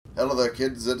Hello there,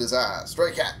 kids. It is I,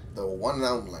 Stray Cat, the one and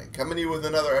only, coming to you with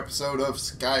another episode of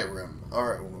Skyrim.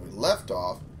 Alright, when we left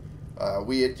off,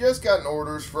 we had just gotten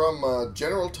orders from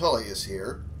General Tullius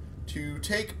here to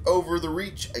take over the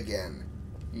Reach again.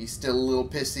 He's still a little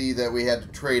pissy that we had to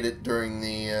trade it during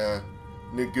the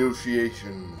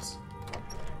negotiations.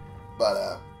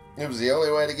 But it was the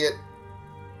only way to get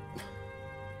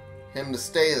him to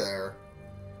stay there,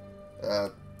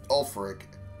 Ulfric.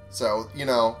 So, you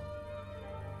know,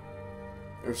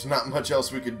 there's not much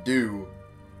else we could do.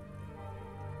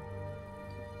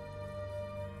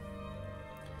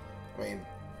 I mean,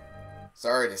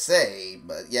 sorry to say,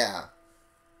 but yeah.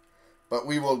 But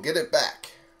we will get it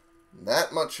back.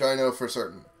 That much I know for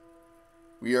certain.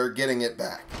 We are getting it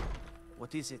back.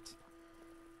 What is it?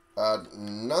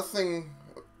 Nothing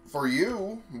for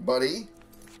you, buddy.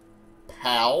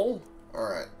 Pal.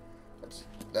 Alright.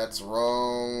 That's the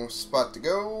wrong spot to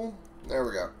go. There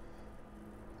we go.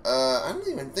 I don't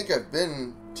even think I've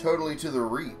been totally to the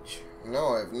Reach.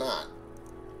 No, I have not.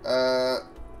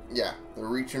 Yeah, the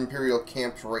Reach Imperial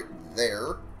camp's right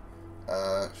there.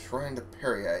 Shrine to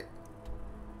Periite.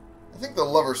 I think the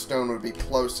Lover Stone would be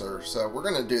closer, so we're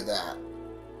gonna do that.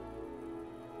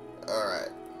 Alright.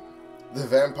 The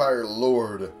Vampire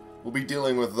Lord. We'll be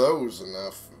dealing with those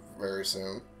enough very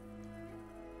soon.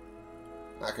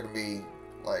 Not gonna be,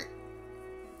 like,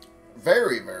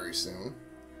 very, very soon.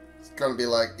 It's gonna be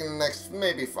like in the next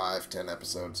maybe 5-10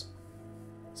 episodes.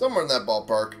 Somewhere in that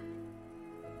ballpark.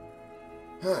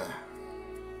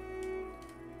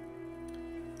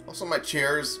 Also, my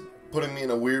chair's putting me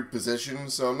in a weird position,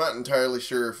 so I'm not entirely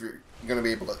sure if you're gonna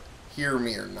be able to hear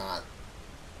me or not.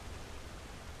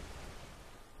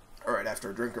 Alright,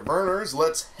 after a drink of burners,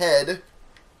 let's head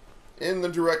in the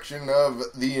direction of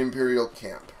the Imperial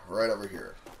camp. Right over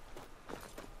here.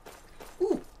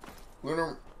 Ooh!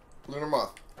 Lunar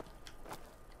moth.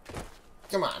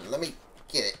 Come on, let me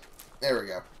get it. There we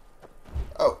go.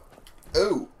 Oh.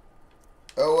 Ooh.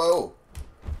 Oh.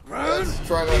 Let's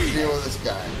try not to deal with this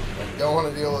guy. I don't want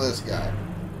to deal with this guy.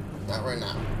 Not right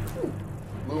now. Ooh.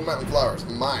 Blue mountain flowers.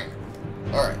 Mine.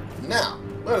 Alright. Now,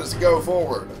 let us go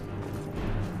forward.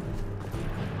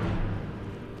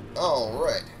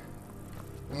 Alright.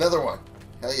 Another one.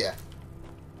 Hell yeah.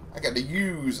 I got to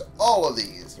use all of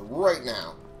these right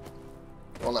now.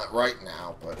 Well, not right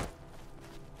now, but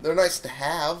they're nice to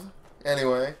have,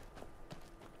 anyway.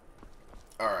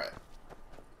 Alright.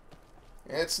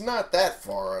 It's not that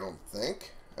far, I don't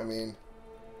think. I mean,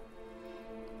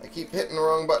 I keep hitting the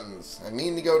wrong buttons. I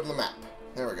mean to go to the map.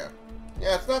 There we go.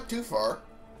 Yeah, it's not too far.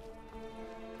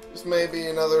 Just maybe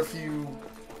another few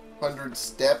 100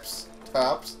 steps,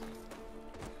 tops.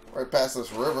 Right past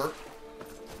this river.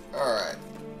 Alright.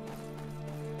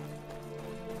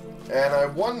 And I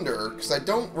wonder, because I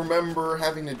don't remember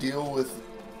having to deal with...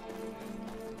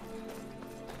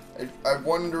 I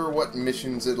wonder what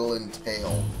missions it'll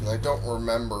entail, because I don't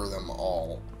remember them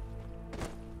all.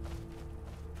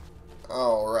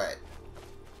 Alright.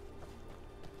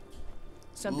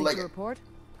 Something to report?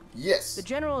 Yes. The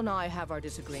General and I have our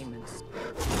disagreements.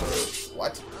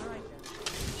 What?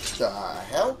 The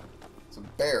hell? It's a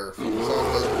bear.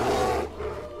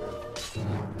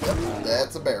 Yep,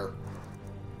 that's a bear.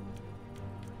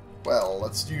 Well,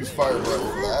 let's use fire breath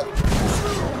for that.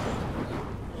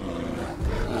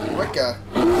 Wicca,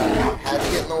 had to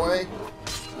get in the way.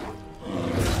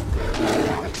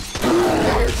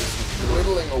 They're just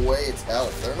whittling away its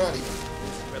health. They're not even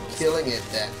killing it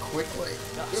that quickly.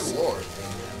 Good lord.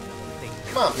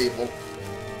 Come on, people.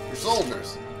 You're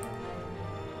soldiers.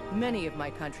 Many of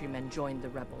my countrymen joined the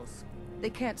rebels. They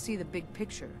can't see the big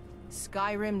picture.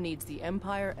 Skyrim needs the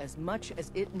Empire as much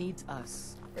as it needs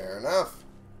us. Fair enough.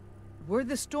 Were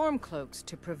the Stormcloaks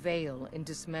to prevail in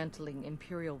dismantling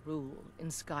Imperial rule in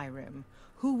Skyrim,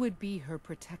 who would be her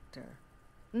protector?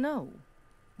 No.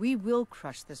 We will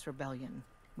crush this rebellion.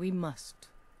 We must.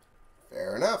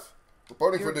 Fair enough.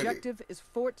 Reporting for duty. Your objective is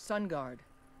Fort Sunguard.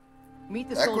 Meet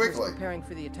the That soldiers quickly. preparing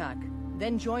for the attack.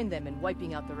 Then join them in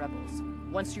wiping out the rebels.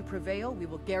 Once you prevail, we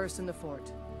will garrison the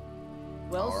fort.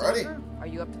 Well, Alrighty. soldier, are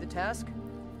you up to the task?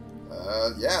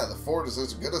 Yeah, the fort is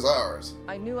as good as ours.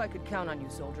 I knew I could count on you,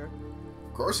 soldier.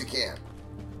 Of course you can.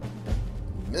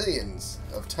 Millions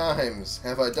of times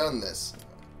have I done this.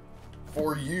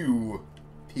 For you,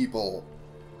 people.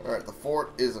 Alright, the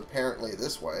fort is apparently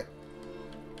this way.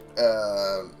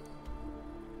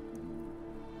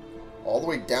 All the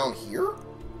way down here?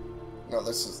 No,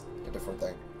 this is a different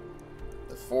thing.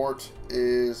 The fort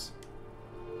is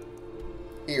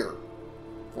here.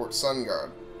 Fort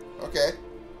Sunguard. Okay.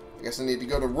 I guess I need to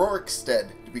go to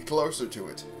Rorikstead to be closer to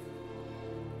it.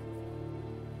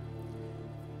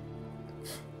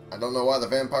 I don't know why the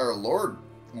Vampire Lord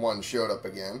one showed up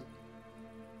again.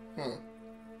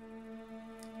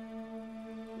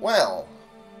 Well,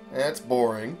 that's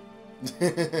boring.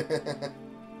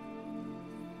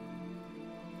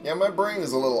 Yeah, my brain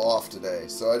is a little off today,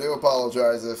 so I do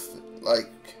apologize if,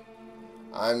 like,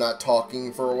 I'm not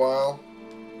talking for a while.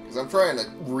 Because I'm trying to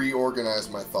reorganize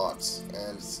my thoughts,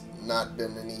 and it's not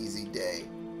been an easy day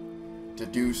to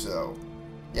do so.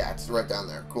 Yeah, it's right down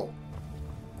there. Cool.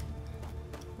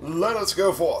 Let us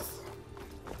go forth.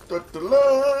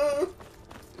 Da-da-la.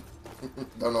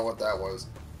 Don't know what that was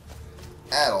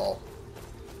at all.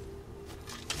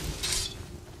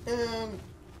 And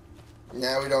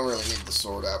now we don't really need the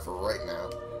sword out for right now.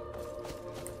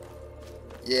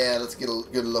 Yeah, let's get a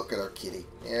good look at our kitty.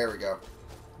 There we go.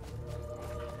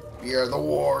 We are the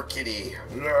war kitty.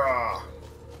 Yeah.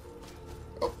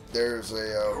 Oh, there's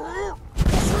a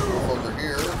over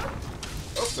here.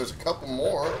 Oh, there's a couple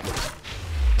more.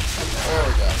 There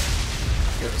we go.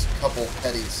 Give us a couple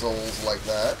petty souls like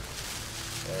that.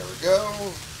 There we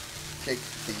go. Take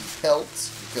the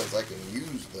pelts because I can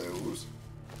use those.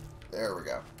 There we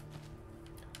go.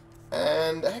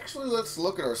 And actually, let's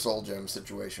look at our soul gem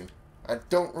situation. I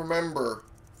don't remember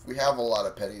if we have a lot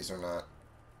of petties or not.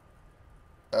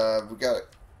 We got a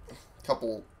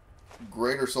couple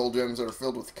greater soul gems that are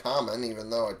filled with common, even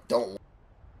though I don't.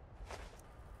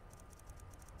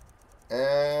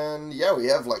 And yeah, we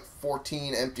have like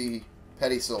 14 empty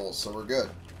petty souls, so we're good.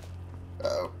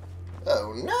 Uh-oh.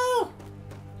 Oh no!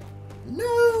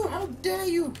 No! How dare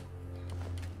you!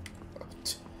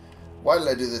 Why did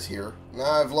I do this here?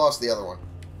 Now I've lost the other one.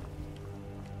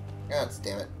 God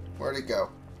damn it. Where'd it go?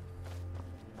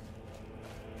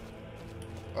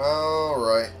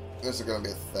 Alright. This is going to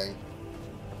be a thing.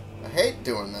 I hate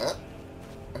doing that.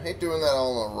 I hate doing that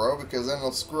all in a row because then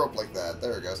it'll screw up like that.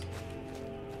 There it goes.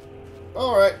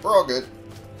 Alright, we're all good.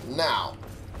 Now.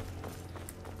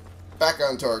 Back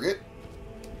on target.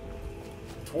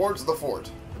 Towards the fort.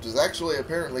 Which is actually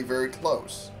apparently very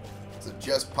close. It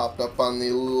just popped up on the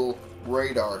little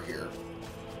radar here.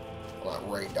 Well,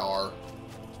 not radar.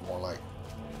 It's more like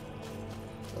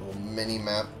a little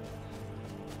mini-map.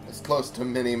 As close to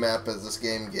mini-map as this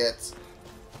game gets.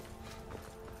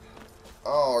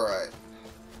 Alright.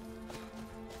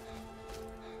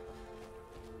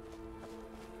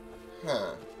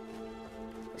 Huh.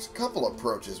 There's a couple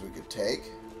approaches we could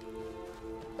take.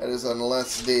 That is,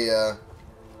 unless the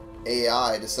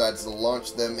AI decides to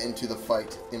launch them into the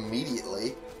fight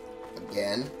immediately.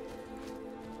 Again.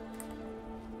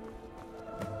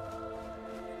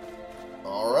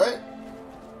 Alright.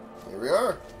 Here we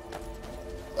are.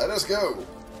 Let us go.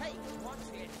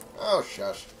 Oh,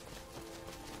 shush.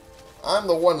 I'm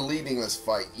the one leading this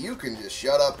fight. You can just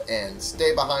shut up and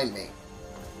stay behind me.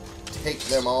 Take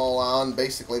them all on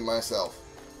basically myself.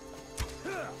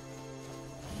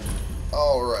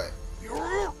 Alright.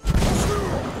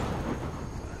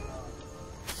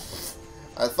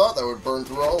 I thought that would burn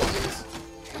through all of these.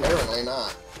 Apparently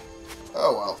not.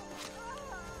 Oh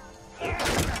well.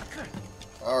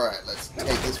 Alright, let's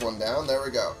take this one down. There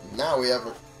we go. Now we have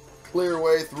a clear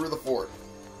way through the fort.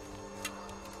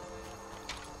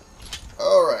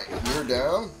 Alright, you're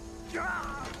down.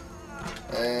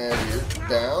 And you're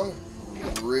down.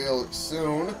 Real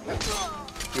soon.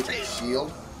 Stupid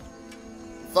shield.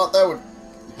 Thought that would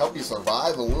help you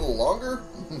survive a little longer?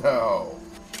 No.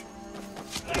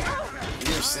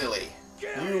 You're silly.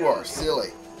 You are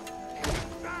silly.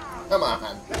 Come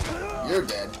on. You're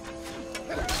dead.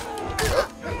 Oh.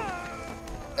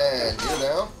 And you're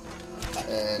down.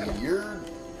 And you're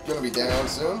gonna be down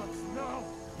soon.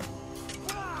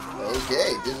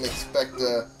 Okay, didn't expect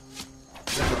to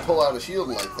pull out a shield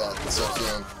like that so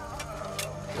soon.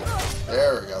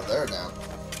 There we go, they're down.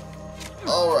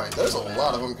 Alright, there's a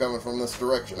lot of them coming from this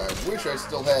direction. I wish I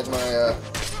still had my,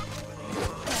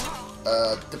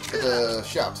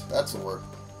 shout. That's the word.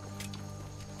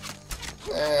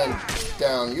 And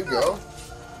down you go.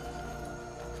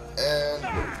 And,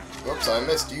 whoops, I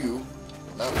missed you.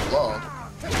 Not for long.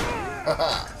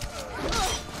 Haha.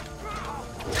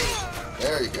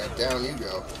 There you go, down you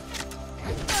go.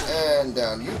 And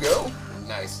down you go.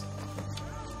 Nice.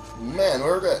 Man,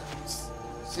 we're at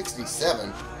 67.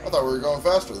 I thought we were going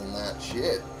faster than that.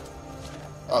 Shit.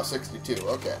 Oh, 62.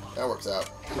 Okay, that works out.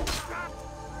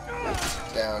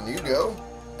 Down you go.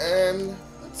 And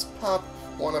let's pop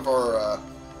one of our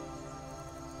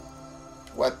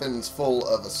weapons full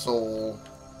of a soul.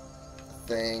 I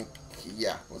think.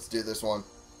 Yeah, let's do this one.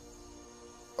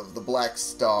 Of the Black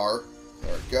Star.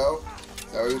 There we go.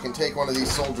 That way we can take one of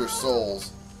these soldiers'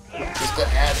 souls. Just to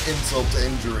add insult to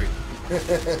injury.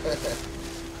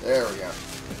 There we go.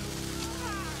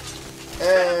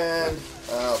 And,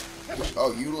 oh,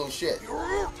 you little shit.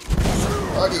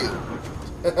 Fuck you.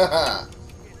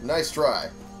 Nice try.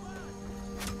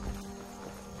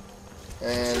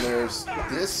 And there's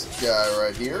this guy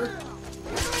right here.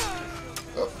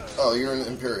 Oh, you're an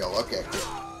Imperial. Okay, cool.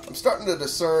 I'm starting to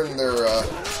discern their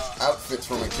outfits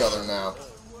from each other now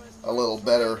a little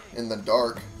better in the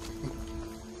dark.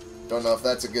 Don't know if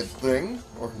that's a good thing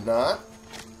or not.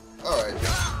 Alright.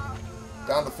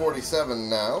 Down to 47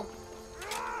 now.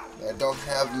 I don't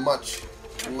have much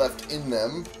left in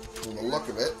them from the look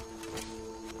of it.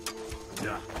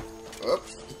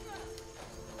 Oops.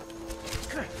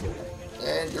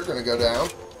 And you're gonna go down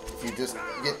if you just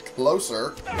get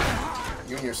closer.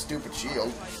 You and your stupid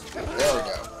shield. There we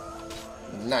go.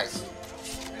 Nice.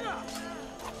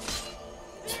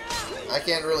 I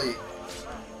can't really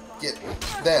get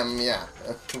them, yeah,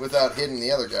 without hitting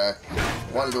the other guy.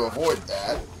 Wanted to avoid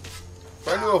that.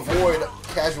 Trying to avoid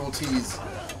casualties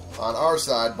on our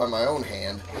side by my own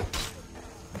hand.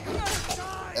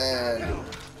 And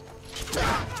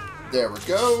there we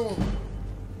go.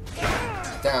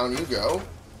 Down you go.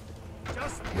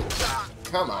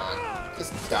 Come on.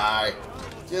 Just die.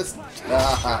 Just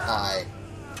die.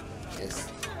 You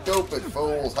stupid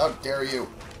fools. How dare you.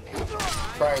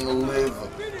 Trying to live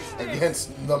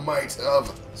against the might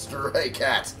of Stray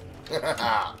Cat.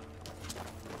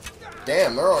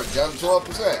 Damn, they're already down to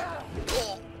 12%.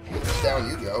 Down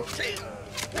you go.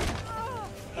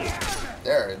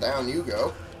 There, down you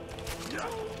go.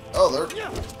 Oh, they're...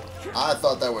 I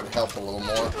thought that would help a little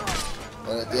more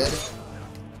than it did.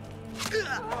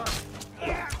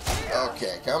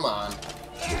 Okay, come on.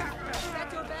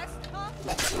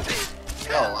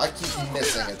 Oh, I keep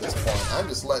missing at this point. I'm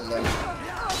just letting them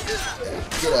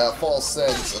get a false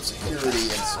sense of security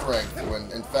and strength when,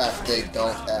 in fact, they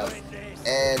don't have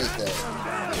anything.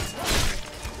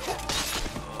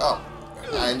 Oh,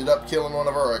 I ended up killing one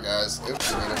of our guys.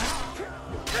 Oops,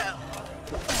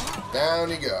 down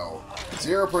you go.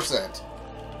 0%.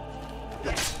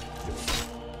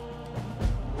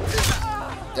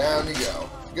 Down you go.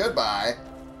 Goodbye.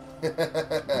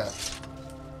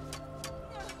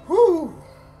 Whew.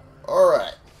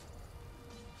 Alright.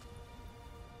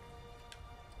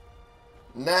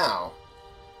 Now,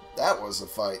 that was a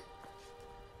fight.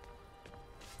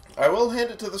 I will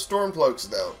hand it to the Stormcloaks,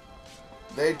 though.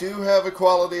 They do have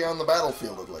equality on the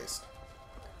battlefield, at least.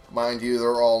 Mind you,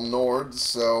 they're all Nords,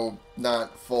 so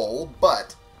not full,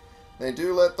 but they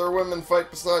do let their women fight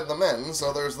beside the men,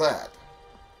 so there's that.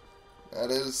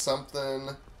 That is something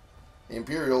the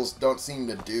Imperials don't seem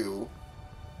to do.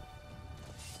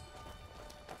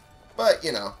 But,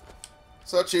 you know,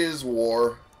 such is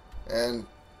war, and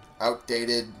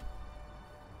outdated...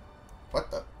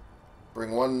 What the?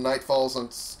 Bring one Nightfalls on...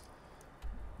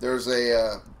 There's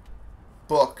a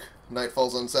book,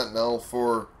 Nightfalls on Sentinel,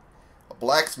 for a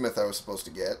blacksmith I was supposed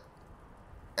to get.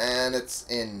 And it's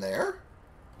in there.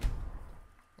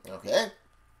 Okay.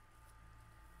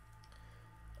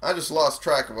 I just lost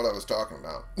track of what I was talking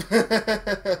about.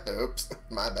 Oops,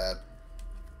 my bad.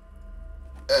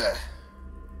 Ugh.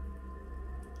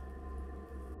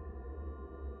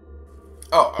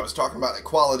 Oh, I was talking about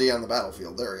equality on the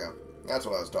battlefield. There we go. That's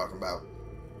what I was talking about.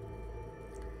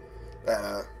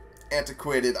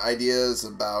 Antiquated ideas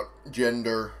about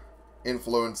gender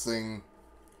influencing,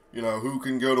 you know, who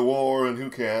can go to war and who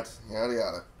can't. Yada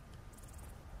yada.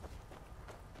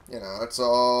 You know, it's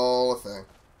all a thing.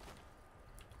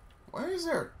 Why is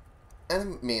there an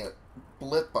enemy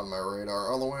blip on my radar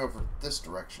all the way over this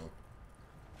direction?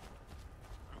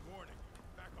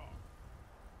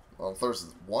 Well, if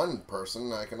there's one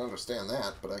person, I can understand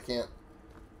that, but I can't.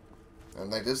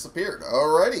 And they disappeared.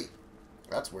 Alrighty.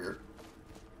 That's weird.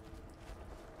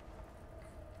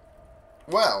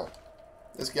 Well,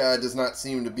 this guy does not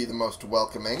seem to be the most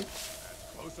welcoming.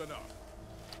 Close enough.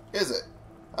 Is it?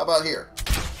 How about here?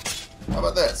 How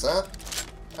about this, huh?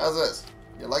 How's this?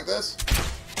 You like this?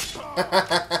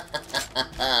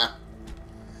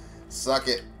 Suck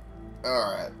it.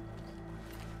 Alright.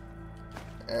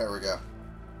 There we go.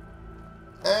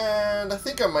 And I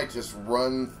think I might just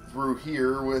run through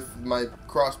here with my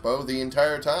crossbow the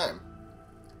entire time.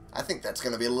 I think that's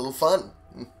going to be a little fun.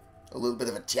 A little bit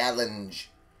of a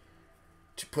challenge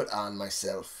to put on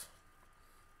myself.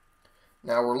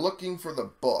 Now we're looking for the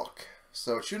book,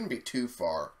 so it shouldn't be too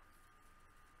far.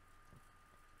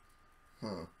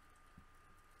 And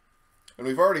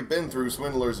we've already been through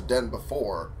Swindler's Den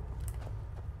before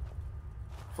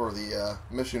for the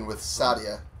mission with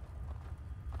Sadia.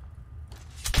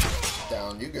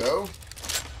 Down you go.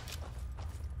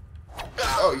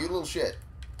 Oh, you little shit.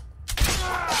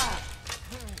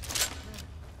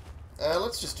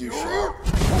 Let's just do shout.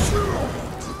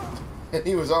 And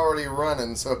he was already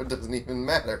running, so it doesn't even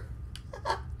matter.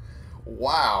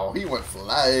 Wow, he went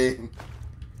flying.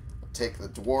 I'll take the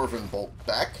dwarven bolt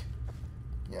back.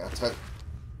 Yeah,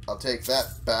 I'll take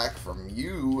that back from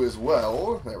you as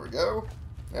well. There we go.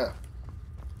 Yeah.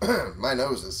 My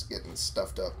nose is getting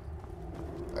stuffed up.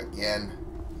 Again.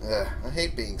 I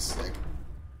hate being sick.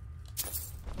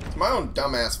 It's my own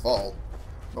dumbass fault.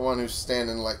 The one who's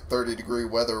standing in like 30-degree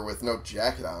weather with no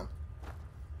jacket on.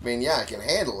 I mean, yeah, I can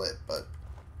handle it, but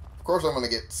of course I'm going to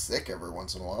get sick every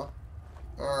once in a while.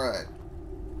 Alright.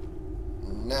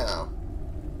 Now.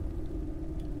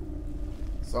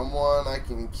 Someone I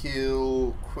can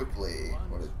kill quickly.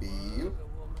 Would it be you?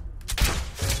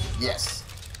 Yes.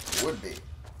 It would be.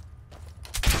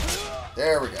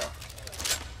 There we go.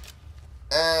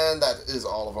 And that is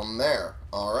all of them there.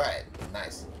 Alright.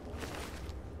 Nice.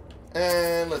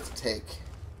 And let's take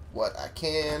what I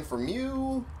can from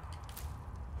you.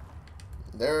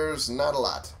 There's not a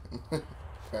lot.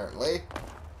 Apparently.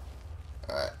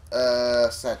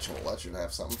 Alright. Satchel. That should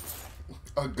have something.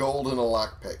 A gold and a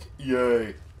lockpick.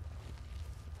 Yay.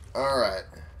 Alright.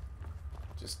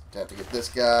 Just have to get this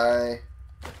guy.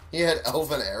 He had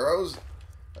elven arrows?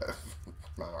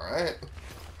 Alright.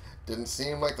 Didn't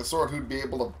seem like the sort who'd be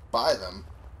able to buy them.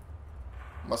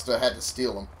 Must have had to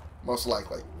steal them. Most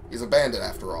likely. He's a bandit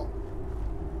after all.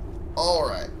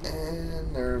 Alright.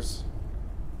 And there's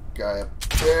a guy up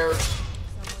there.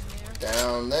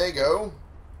 Down they go.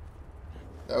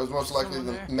 That was most likely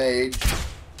the mage.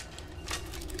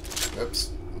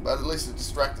 Oops. But at least it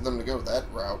distracted them to go that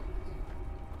route.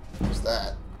 There's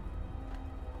that.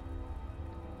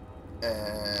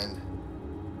 And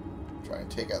try and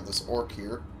take out this orc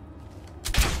here.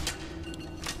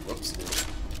 Whoops.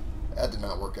 That did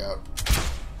not work out.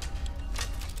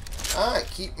 I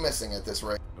keep missing at this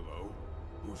rate. Hello?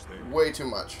 Who's there? Way too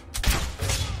much.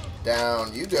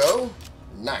 Down you go.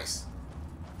 Nice.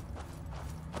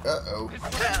 Uh-oh.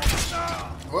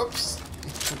 Whoops.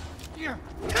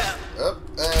 Up,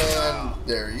 and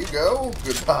there you go.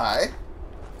 Goodbye.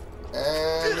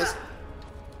 And this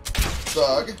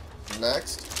thug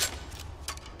next.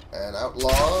 And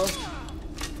outlaw.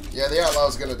 Yeah, the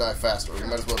outlaw's gonna die faster. We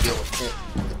might as well deal with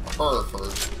her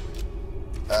first.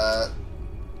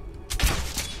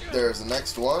 There's the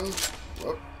next one.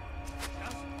 Whoop.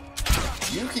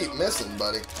 You keep missing,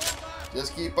 buddy.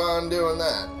 Just keep on doing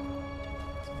that.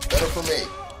 Better for me.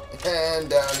 And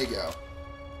down you go.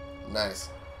 Nice.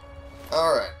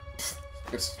 Alright.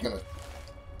 Just gonna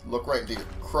look right into your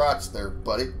crotch there,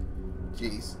 buddy.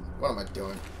 Jeez. What am I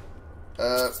doing?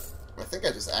 I think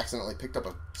I just accidentally picked up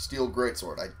a steel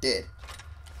greatsword. I did.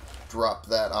 Drop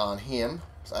that on him,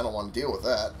 because I don't want to deal with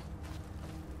that.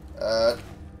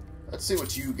 Let's see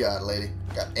what you got, lady.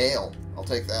 Got ale. I'll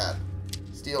take that.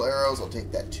 Steel arrows, I'll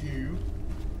take that too.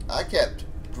 I kept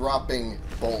dropping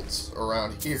bolts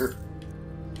around here.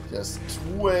 Just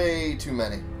way too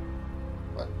many.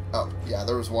 What? Oh, yeah,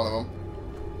 there was one of them.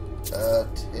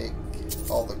 Take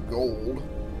all the gold.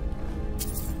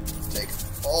 Take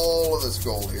all of this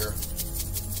gold here.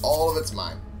 All of it's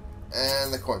mine.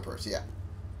 And the coin purse, yeah.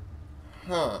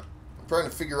 Huh. I'm trying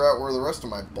to figure out where the rest of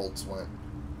my bolts went.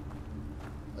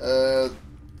 Yeah,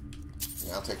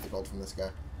 I'll take the gold from this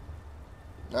guy.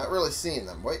 Not really seeing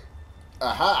them. Wait.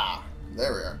 Aha!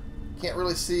 There we are. Can't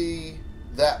really see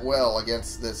that well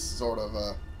against this sort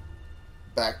of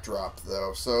backdrop,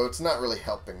 though, so it's not really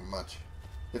helping much,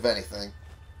 if anything.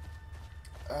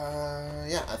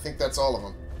 Yeah, I think that's all of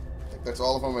them. I think that's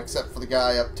all of them except for the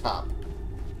guy up top.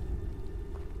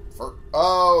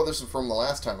 Oh, this is from the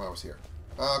last time I was here.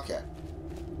 Okay.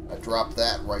 I dropped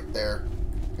that right there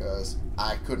because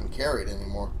I couldn't carry it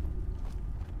anymore.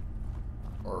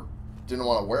 Or didn't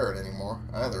want to wear it anymore.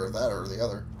 Either that or the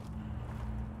other.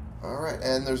 Alright,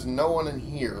 and there's no one in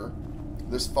here.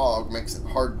 This fog makes it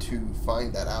hard to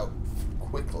find that out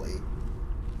quickly.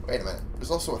 Wait a minute.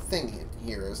 There's also a thing in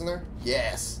here, isn't there?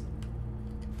 Yes.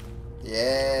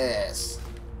 Yes.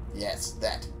 Yes,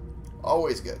 that.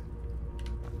 Always good.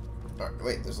 Alright,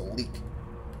 wait, there's a leak.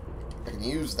 I can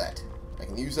use that. I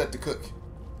can use that to cook.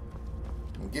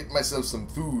 And get myself some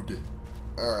food.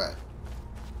 Alright.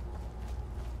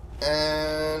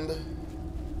 And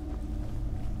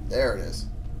there it is.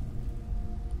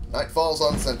 Night falls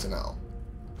on Sentinel.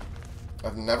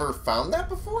 I've never found that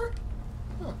before?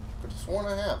 Huh, could have sworn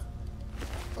I have.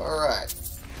 Alright.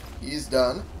 He's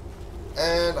done.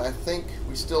 And I think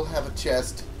we still have a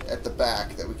chest at the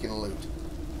back that we can loot.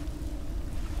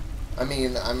 I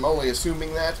mean, I'm only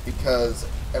assuming that because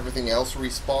everything else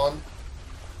respawned.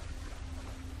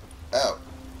 Oh.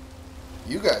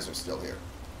 You guys are still here.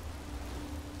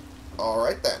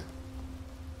 Alright then.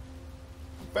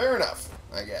 Fair enough,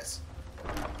 I guess.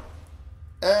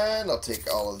 And I'll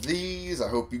take all of these. I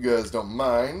hope you guys don't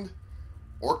mind.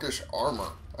 Orcish armor.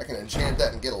 I can enchant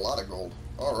that and get a lot of gold.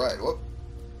 Alright, whoop.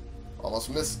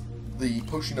 Almost missed the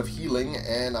potion of healing,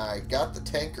 and I got the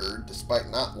tankard despite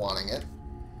not wanting it.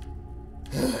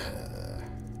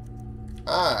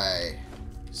 I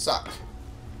suck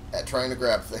at trying to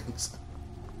grab things.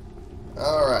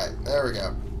 Alright, there we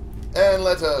go. And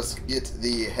let us get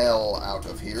the hell out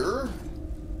of here.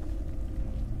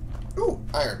 Ooh,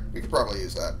 iron. We could probably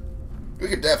use that. We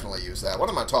could definitely use that. What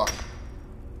am I talking?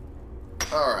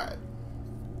 Alright.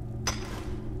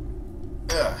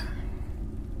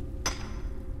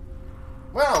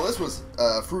 Well, this was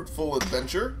a fruitful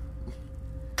adventure.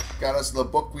 Got us the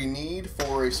book we need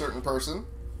for a certain person.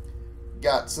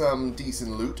 Got some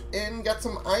decent loot. And got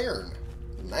some iron.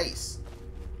 Nice.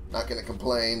 Not gonna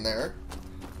complain there.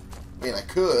 I mean, I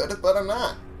could, but I'm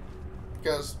not.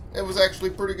 Because it was actually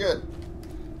pretty good.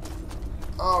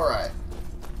 Alright.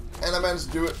 And I managed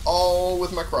to do it all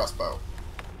with my crossbow.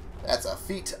 That's a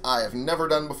feat I have never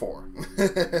done before.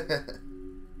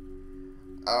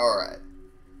 Alright.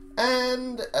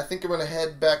 And I think I'm going to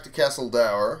head back to Castle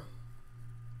Dower.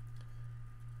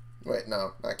 Wait,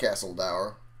 no, not Castle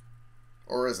Dower.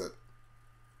 Or is it?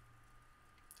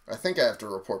 I think I have to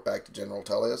report back to General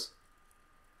Tullius.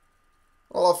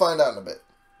 Well, I'll find out in a bit.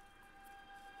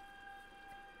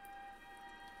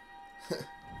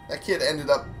 That kid ended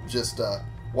up just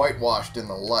whitewashed in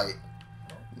the light.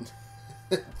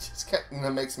 It just kind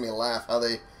of makes me laugh how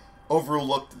they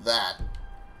overlooked that.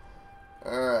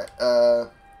 Alright,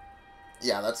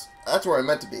 yeah, that's where I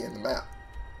meant to be in the map.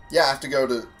 Yeah, I have to go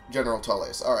to General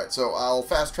Tullius. Alright, so I'll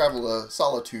fast travel to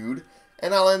Solitude,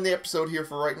 and I'll end the episode here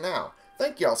for right now.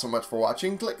 Thank you all so much for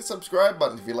watching. Click the subscribe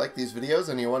button if you like these videos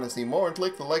and you want to see more, and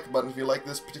click the like button if you like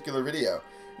this particular video.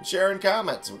 And share and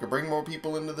comment so we can bring more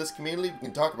people into this community. We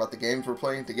can talk about the games we're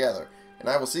playing together. And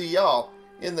I will see y'all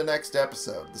in the next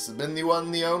episode. This has been the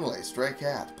one, the only Stray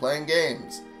Cat, playing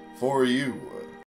games for you.